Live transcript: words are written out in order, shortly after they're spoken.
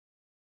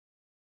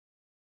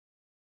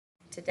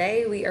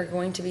Today we are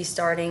going to be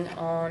starting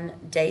on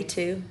day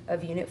 2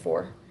 of Unit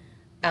 4.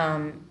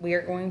 We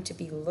are going to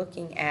be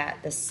looking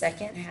at the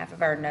second half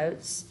of our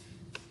notes,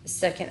 the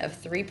second of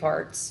 3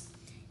 parts,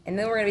 and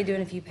then we're going to be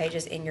doing a few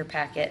pages in your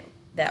packet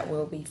that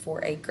will be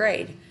for a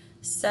grade.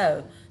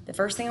 So the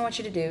first thing I want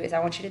you to do is I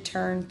want you to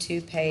turn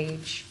to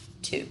page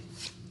 2.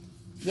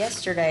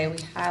 Yesterday we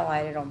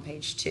highlighted on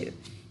page 2.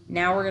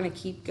 Now we're going to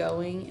keep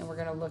going and we're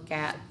going to look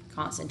at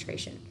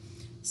concentration.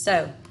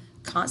 So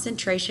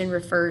concentration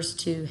refers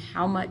to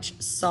how much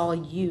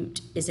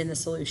solute is in the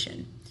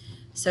solution.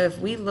 So if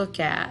we look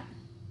at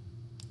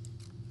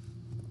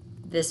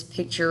this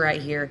picture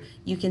right here,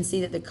 you can see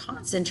that the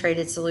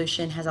concentrated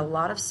solution has a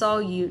lot of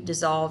solute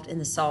dissolved in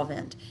the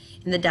solvent,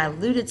 and the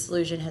diluted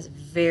solution has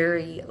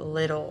very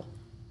little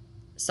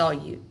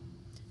solute.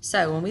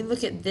 So when we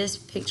look at this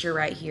picture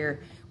right here,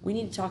 we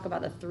need to talk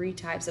about the 3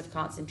 types of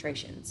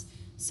concentrations.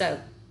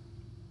 So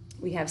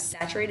we have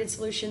saturated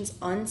solutions,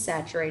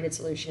 unsaturated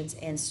solutions,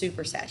 and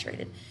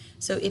supersaturated.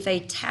 So if a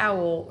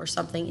towel or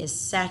something is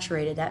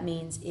saturated, that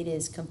means it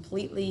is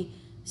completely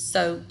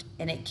soaked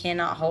and it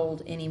cannot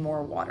hold any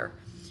more water.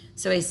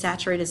 So a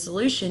saturated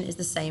solution is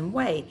the same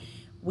way.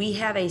 We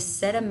have a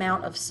set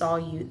amount of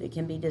solute that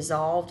can be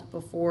dissolved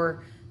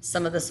before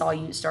some of the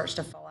solute starts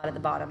to fall out at the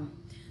bottom.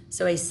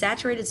 So a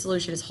saturated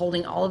solution is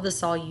holding all of the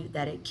solute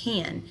that it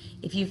can.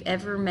 If you've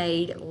ever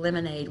made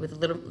lemonade with a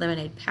little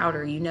lemonade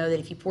powder, you know that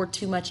if you pour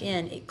too much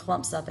in, it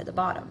clumps up at the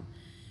bottom.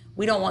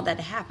 We don't want that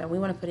to happen. We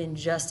want to put in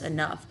just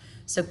enough.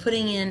 So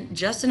putting in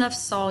just enough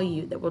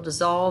solute that will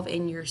dissolve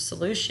in your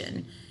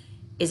solution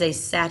is a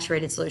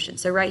saturated solution.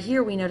 So right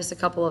here we notice a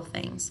couple of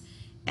things.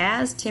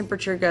 As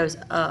temperature goes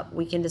up,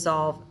 we can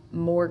dissolve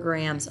more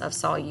grams of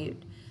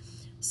solute.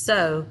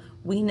 So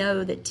we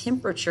know that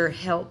temperature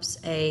helps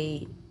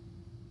a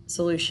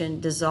solution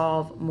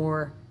dissolve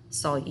more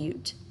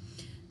solute.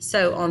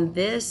 So on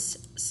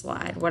this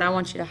slide, what I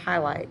want you to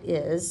highlight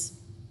is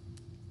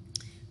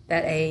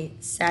that a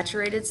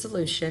saturated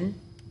solution,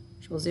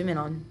 which we'll zoom in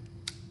on,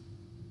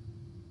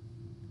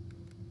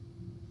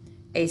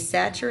 a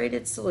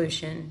saturated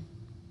solution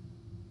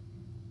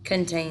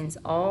contains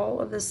all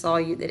of the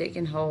solute that it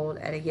can hold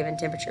at a given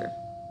temperature.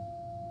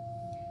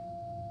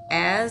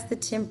 As the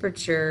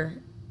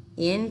temperature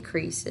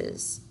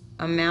increases,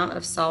 amount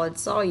of solid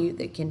solute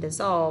that can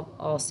dissolve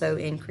also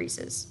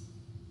increases.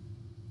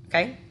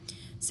 Okay?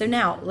 So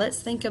now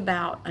let's think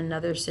about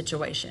another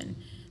situation.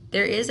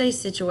 There is a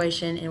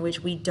situation in which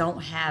we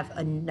don't have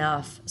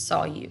enough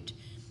solute.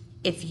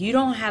 If you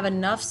don't have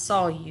enough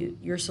solute,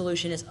 your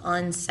solution is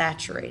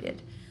unsaturated.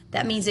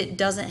 That means it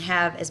doesn't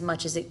have as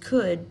much as it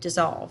could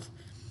dissolve.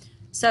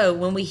 So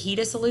when we heat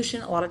a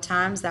solution, a lot of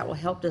times that will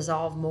help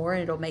dissolve more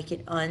and it'll make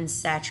it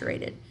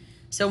unsaturated.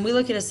 So when we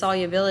look at a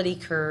solubility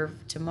curve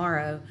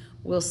tomorrow,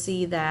 we'll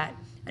see that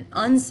an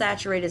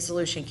unsaturated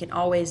solution can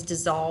always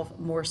dissolve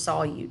more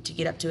solute to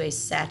get up to a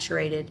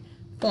saturated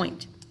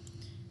point.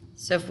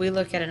 So if we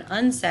look at an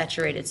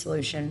unsaturated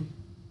solution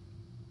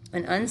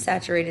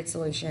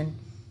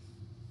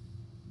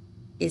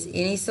is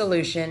any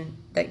solution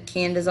that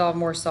can dissolve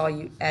more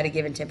solute at a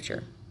given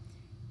temperature.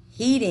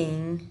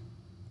 Heating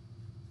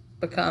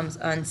becomes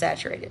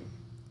unsaturated.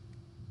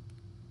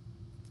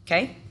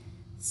 Okay?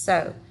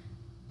 So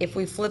if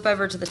we flip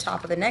over to the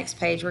top of the next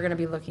page, we're going to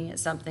be looking at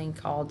something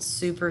called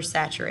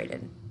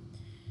supersaturated.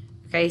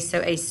 Okay,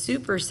 so a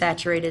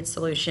supersaturated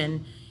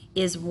solution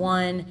is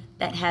one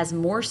that has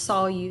more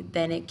solute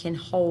than it can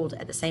hold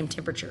at the same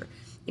temperature.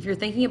 If you're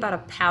thinking about a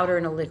powder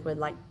and a liquid,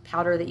 like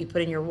powder that you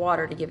put in your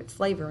water to give it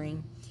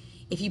flavoring,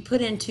 if you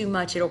put in too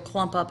much, it'll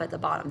clump up at the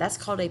bottom. That's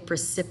called a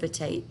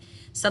precipitate.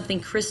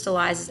 Something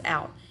crystallizes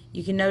out.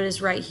 You can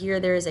notice right here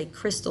there is a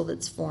crystal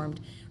that's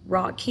formed.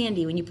 Rock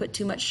candy, when you put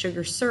too much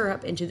sugar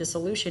syrup into the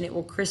solution, it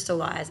will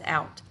crystallize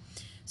out.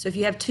 So if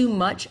you have too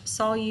much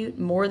solute,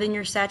 more than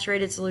your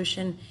saturated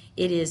solution,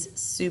 it is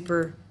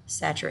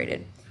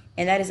supersaturated.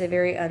 And that is a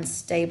very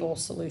unstable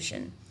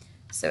solution.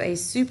 So a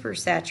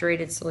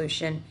supersaturated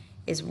solution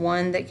is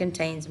one that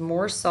contains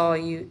more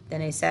solute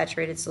than a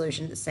saturated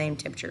solution at the same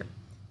temperature.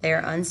 They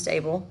are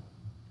unstable.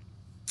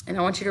 And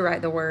I want you to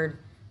write the word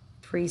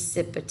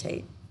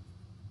precipitate.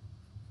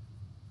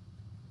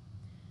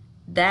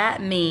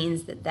 That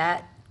means that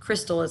that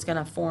crystal is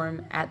going to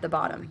form at the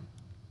bottom.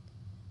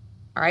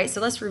 All right, so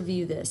let's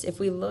review this. If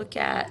we look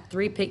at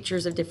 3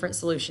 pictures of different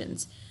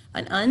solutions,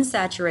 an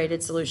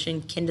unsaturated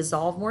solution can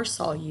dissolve more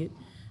solute,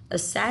 a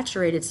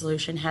saturated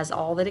solution has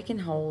all that it can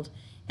hold,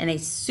 and a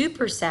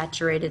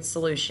supersaturated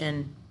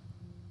solution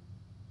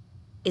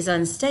is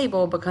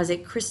unstable because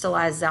it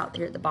crystallizes out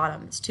there at the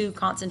bottom. It's too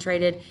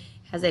concentrated,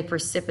 has a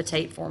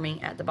precipitate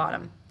forming at the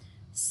bottom.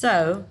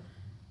 So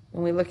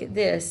when we look at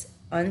this,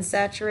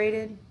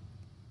 unsaturated,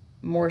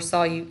 more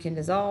solute can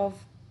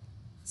dissolve.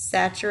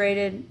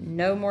 Saturated,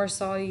 no more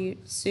solute.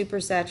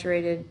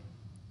 Supersaturated,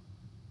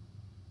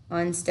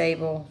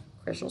 unstable,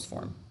 crystals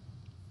form.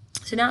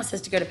 So now it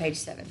says to go to page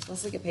 7. So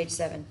let's look at page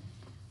 7.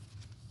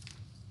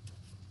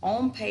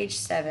 On page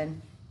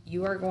 7,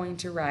 you are going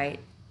to write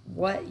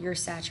what your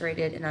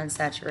saturated and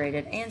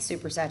unsaturated and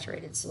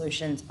supersaturated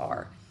solutions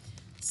are.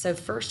 So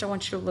first I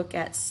want you to look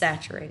at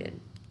saturated.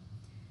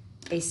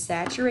 A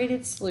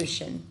saturated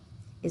solution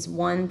is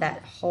one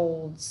that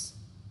holds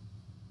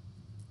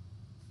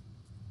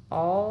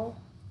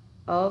all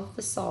of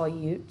the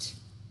solute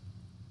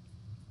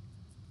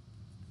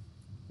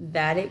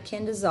that it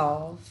can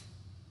dissolve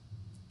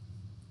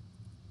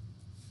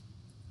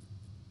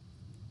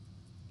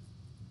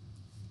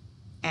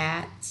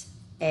at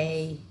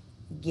a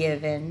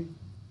given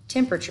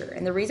temperature.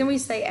 And the reason we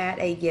say at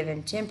a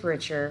given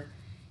temperature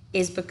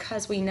is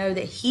because we know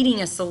that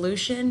heating a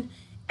solution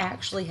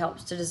actually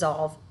helps to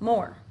dissolve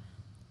more.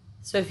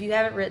 So if you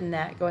haven't written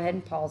that, go ahead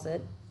and pause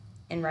it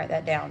and write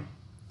that down.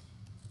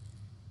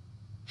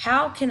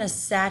 How can a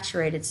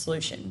saturated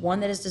solution,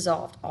 one that has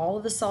dissolved all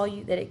of the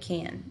solute that it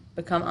can,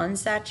 become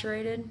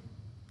unsaturated?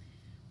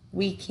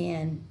 We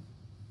can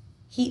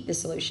heat the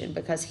solution,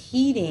 because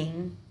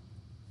heating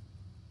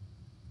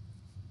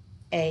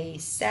a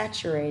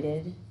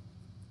saturated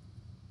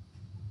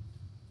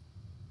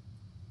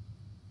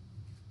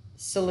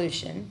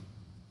solution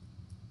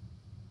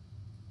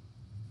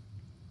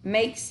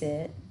makes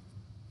it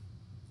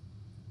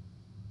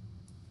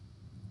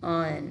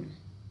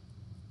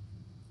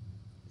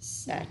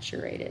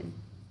unsaturated.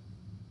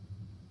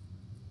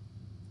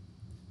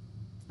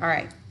 All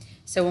right,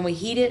 so when we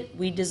heat it,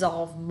 we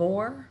dissolve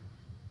more,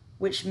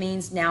 which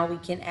means now we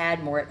can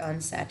add more. It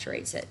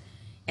unsaturates it.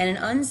 And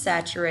an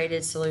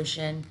unsaturated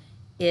solution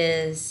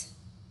is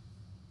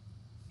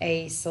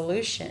a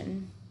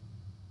solution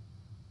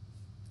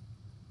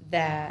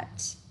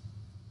that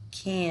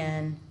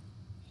can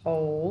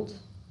hold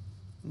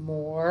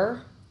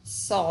more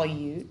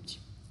solute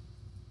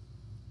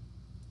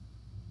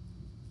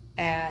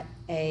at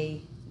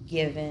a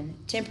given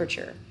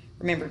temperature.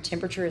 Remember,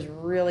 temperature is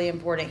really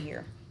important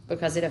here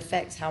because it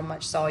affects how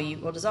much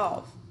solute will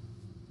dissolve.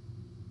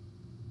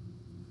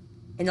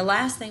 And the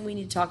last thing we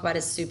need to talk about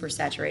is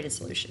supersaturated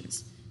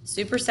solutions.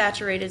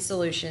 Supersaturated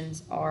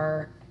solutions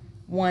are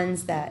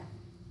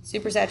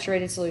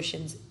supersaturated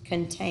solutions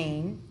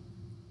contain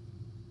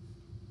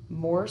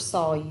more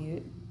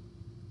solute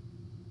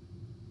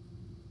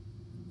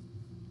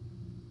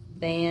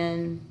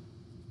than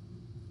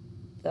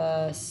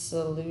the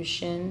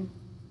solution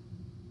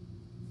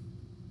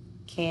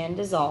can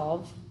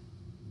dissolve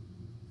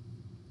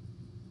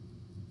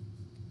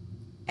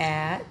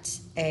at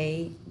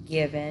a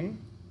given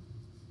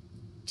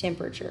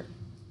temperature.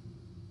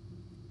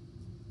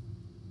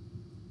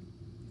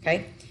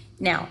 Okay,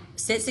 now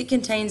since it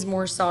contains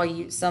more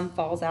solute, some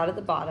falls out at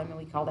the bottom, and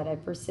we call that a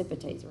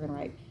precipitate. So we're going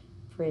to write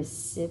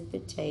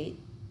precipitate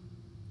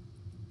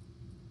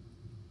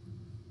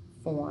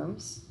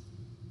forms,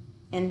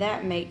 and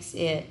that makes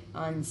it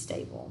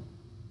unstable.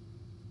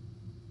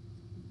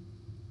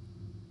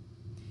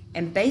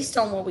 And based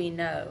on what we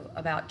know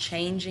about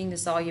changing the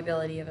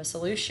solubility of a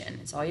solution,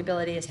 and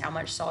solubility is how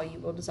much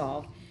solute will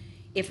dissolve,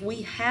 if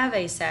we have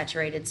a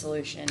saturated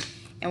solution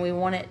and we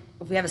want it,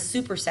 if we have a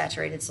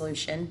supersaturated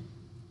solution,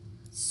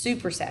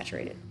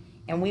 supersaturated,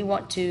 and we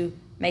want to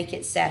make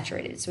it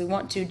saturated, so we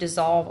want to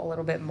dissolve a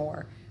little bit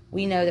more,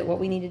 we know that what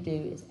we need to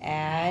do is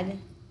add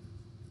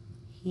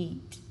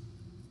heat,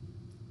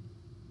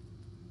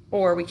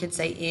 or we could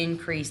say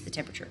increase the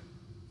temperature.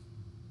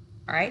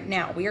 All right,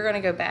 now we are going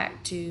to go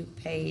back to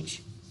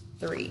page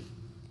 3.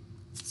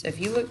 So if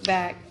you look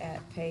back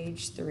at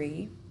page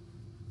 3,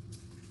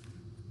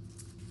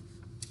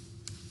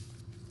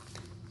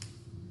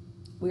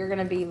 we're going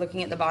to be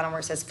looking at the bottom where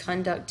it says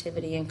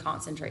conductivity and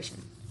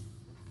concentration.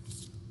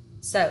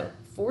 So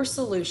for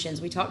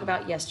solutions, we talked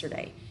about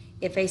yesterday,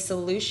 if a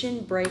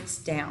solution breaks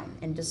down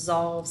and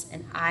dissolves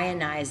and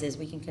ionizes,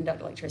 we can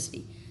conduct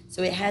electricity.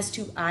 So it has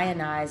to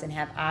ionize and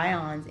have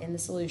ions in the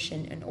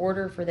solution in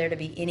order for there to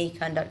be any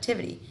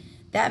conductivity.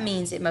 That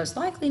means it most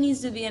likely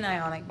needs to be an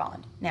ionic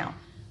bond. Now,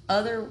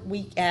 other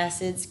weak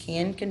acids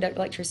can conduct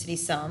electricity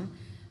some,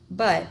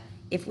 but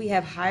if we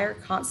have higher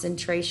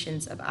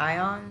concentrations of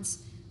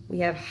ions, we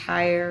have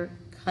higher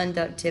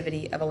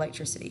conductivity of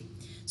electricity.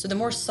 So the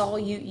more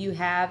solute you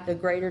have, the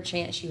greater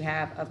chance you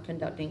have of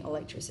conducting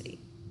electricity.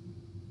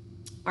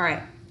 All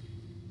right.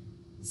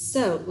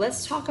 So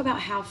let's talk about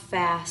how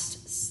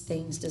fast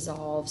things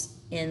dissolve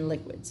in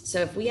liquids.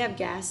 So if we have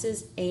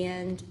gases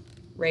and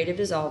rate of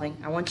dissolving,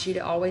 I want you to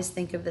always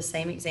think of the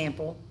same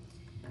example.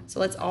 So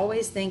let's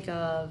always think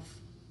of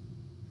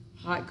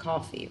hot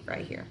coffee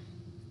right here.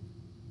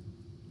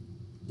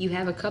 You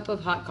have a cup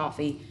of hot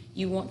coffee.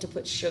 You want to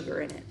put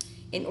sugar in it.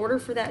 In order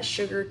for that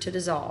sugar to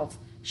dissolve,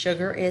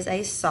 sugar is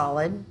a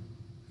solid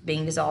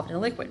being dissolved in a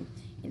liquid.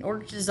 In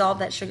order to dissolve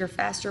that sugar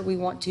faster, we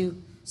want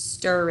to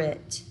stir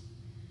it.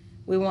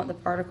 We want the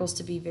particles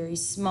to be very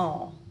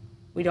small.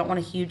 We don't want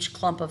a huge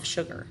clump of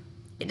sugar.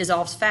 It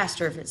dissolves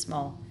faster if it's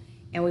small.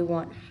 And we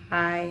want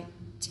high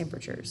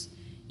temperatures.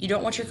 You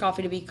don't want your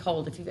coffee to be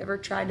cold. If you've ever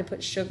tried to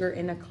put sugar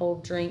in a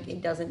cold drink,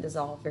 it doesn't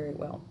dissolve very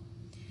well.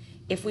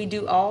 If we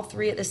do all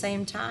three at the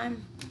same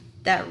time,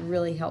 that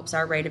really helps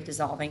our rate of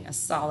dissolving a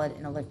solid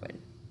in a liquid.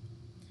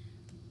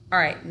 All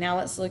right, now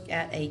let's look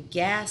at a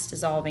gas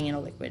dissolving in a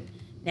liquid.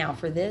 Now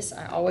for this,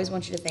 I always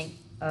want you to think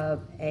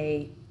of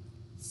a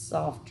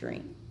soft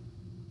drink.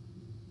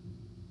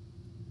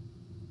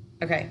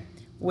 Okay,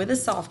 with a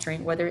soft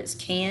drink, whether it's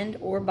canned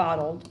or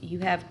bottled, you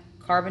have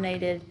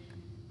carbonic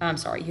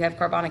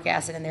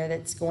acid in there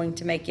that's going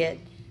to make it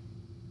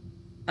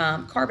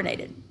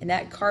carbonated. And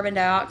that carbon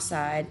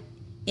dioxide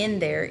in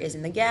there is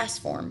in the gas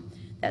form.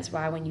 That's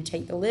why when you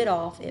take the lid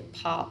off, it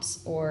pops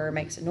or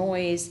makes a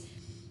noise.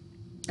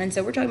 And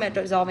so we're talking about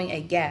dissolving a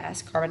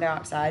gas, carbon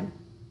dioxide,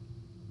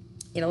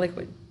 in a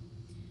liquid.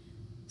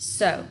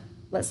 So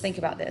let's think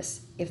about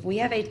this. If we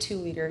have a 2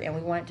 liter and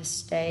we want it to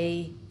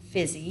stay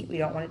fizzy, we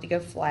don't want it to go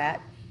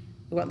flat,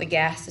 we want the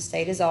gas to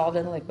stay dissolved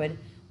in the liquid,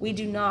 we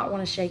do not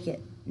want to shake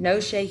it. No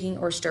shaking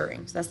or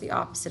stirring. So that's the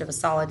opposite of a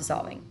solid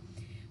dissolving.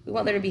 We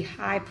want there to be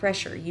high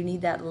pressure. You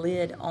need that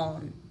lid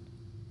on.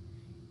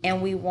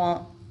 And we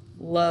want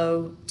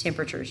low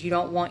temperatures. You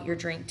don't want your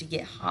drink to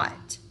get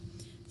hot.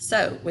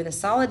 So with a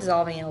solid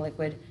dissolving in a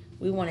liquid,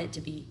 we want it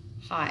to be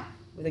hot.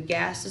 With a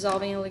gas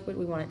dissolving in a liquid,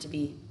 we want it to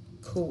be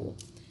cool.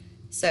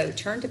 So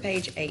turn to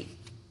page 8.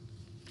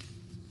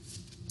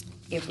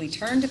 If we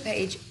turn to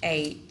page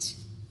 8,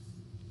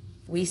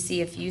 we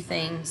see a few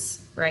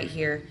things right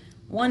here.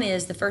 One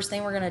is, the first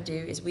thing we're going to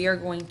do is we are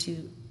going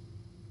to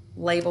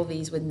label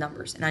these with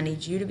numbers. And I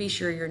need you to be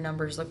sure your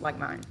numbers look like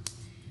mine.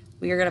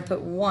 We are going to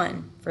put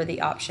 1 for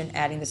the option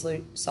adding the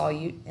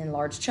solute in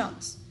large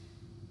chunks.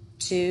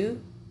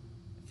 2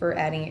 for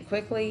adding it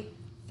quickly.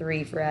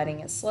 3 for adding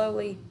it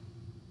slowly.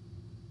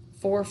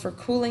 4 for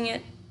cooling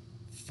it.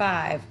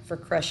 5 for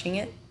crushing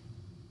it.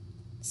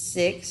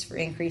 6 for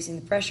increasing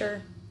the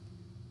pressure.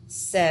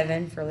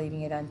 7 for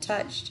leaving it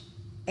untouched.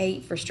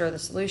 8 for stir the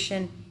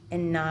solution.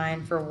 And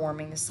 9 for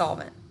warming the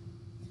solvent.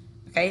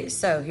 Okay,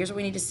 so here's what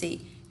we need to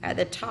see. At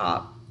the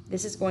top,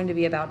 this is going to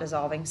be about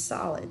dissolving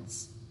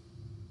solids.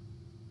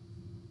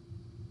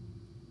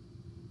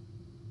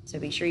 So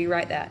be sure you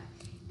write that.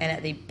 And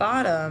at the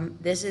bottom,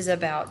 this is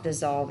about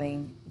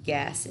dissolving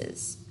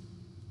gases.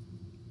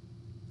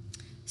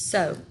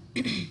 So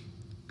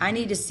I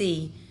need to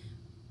see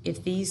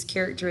if these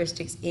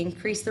characteristics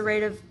increase the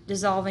rate of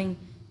dissolving,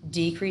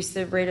 decrease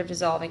the rate of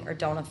dissolving, or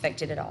don't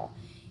affect it at all.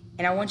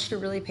 And I want you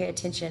to really pay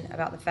attention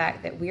about the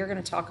fact that we are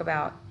going to talk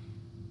about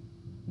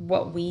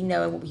what we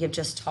know and what we have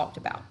just talked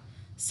about.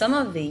 Some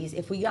of these,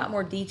 if we got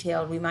more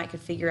detailed, we might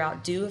could figure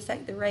out do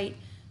affect the rate,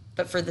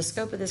 but for the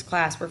scope of this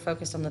class, we're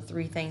focused on the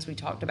 3 things we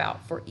talked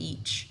about for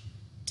each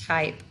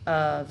type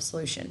of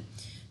solution.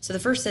 So the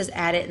first says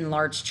add it in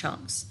large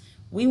chunks.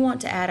 We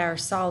want to add our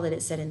solid,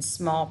 it said, in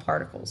small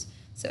particles.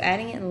 So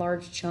adding it in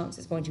large chunks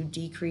is going to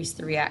decrease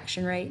the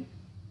reaction rate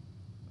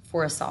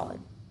for a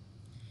solid.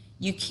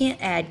 You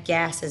can't add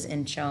gases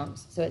in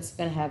chunks, so it's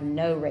going to have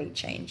no rate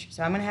change.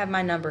 So I'm going to have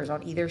my numbers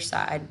on either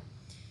side.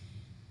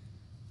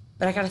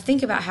 But I got to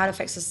think about how it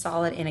affects a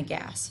solid and a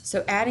gas.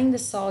 So adding the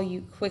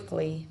solute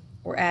quickly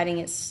or adding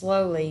it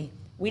slowly,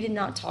 we did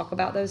not talk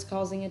about those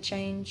causing a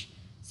change.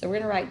 So we're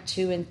going to write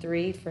 2 and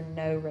 3 for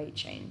no rate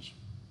change.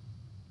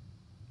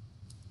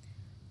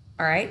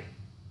 All right.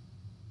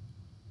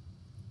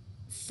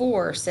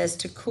 4 says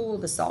to cool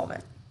the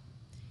solvent.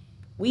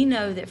 We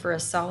know that for a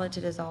solid to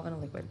dissolve in a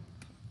liquid,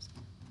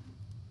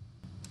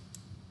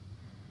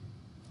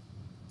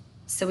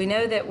 so we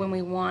know that when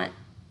we want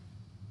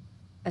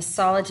a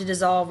solid to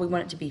dissolve, we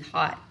want it to be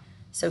hot.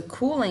 So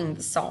cooling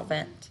the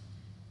solvent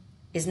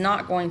is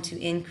not going to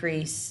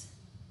increase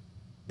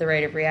the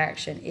rate of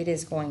reaction. It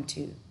is going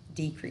to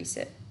decrease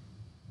it.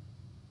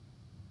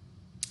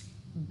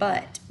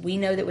 But we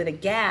know that with a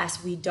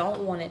gas, we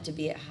don't want it to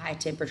be at high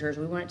temperatures.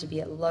 We want it to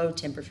be at low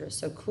temperatures.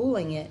 So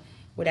cooling it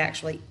would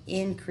actually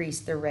increase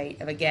the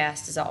rate of a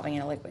gas dissolving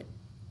in a liquid.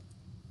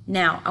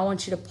 Now, I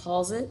want you to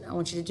pause it. I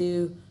want you to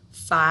do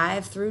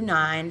 5 through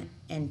 9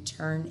 and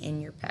turn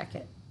in your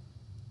packet.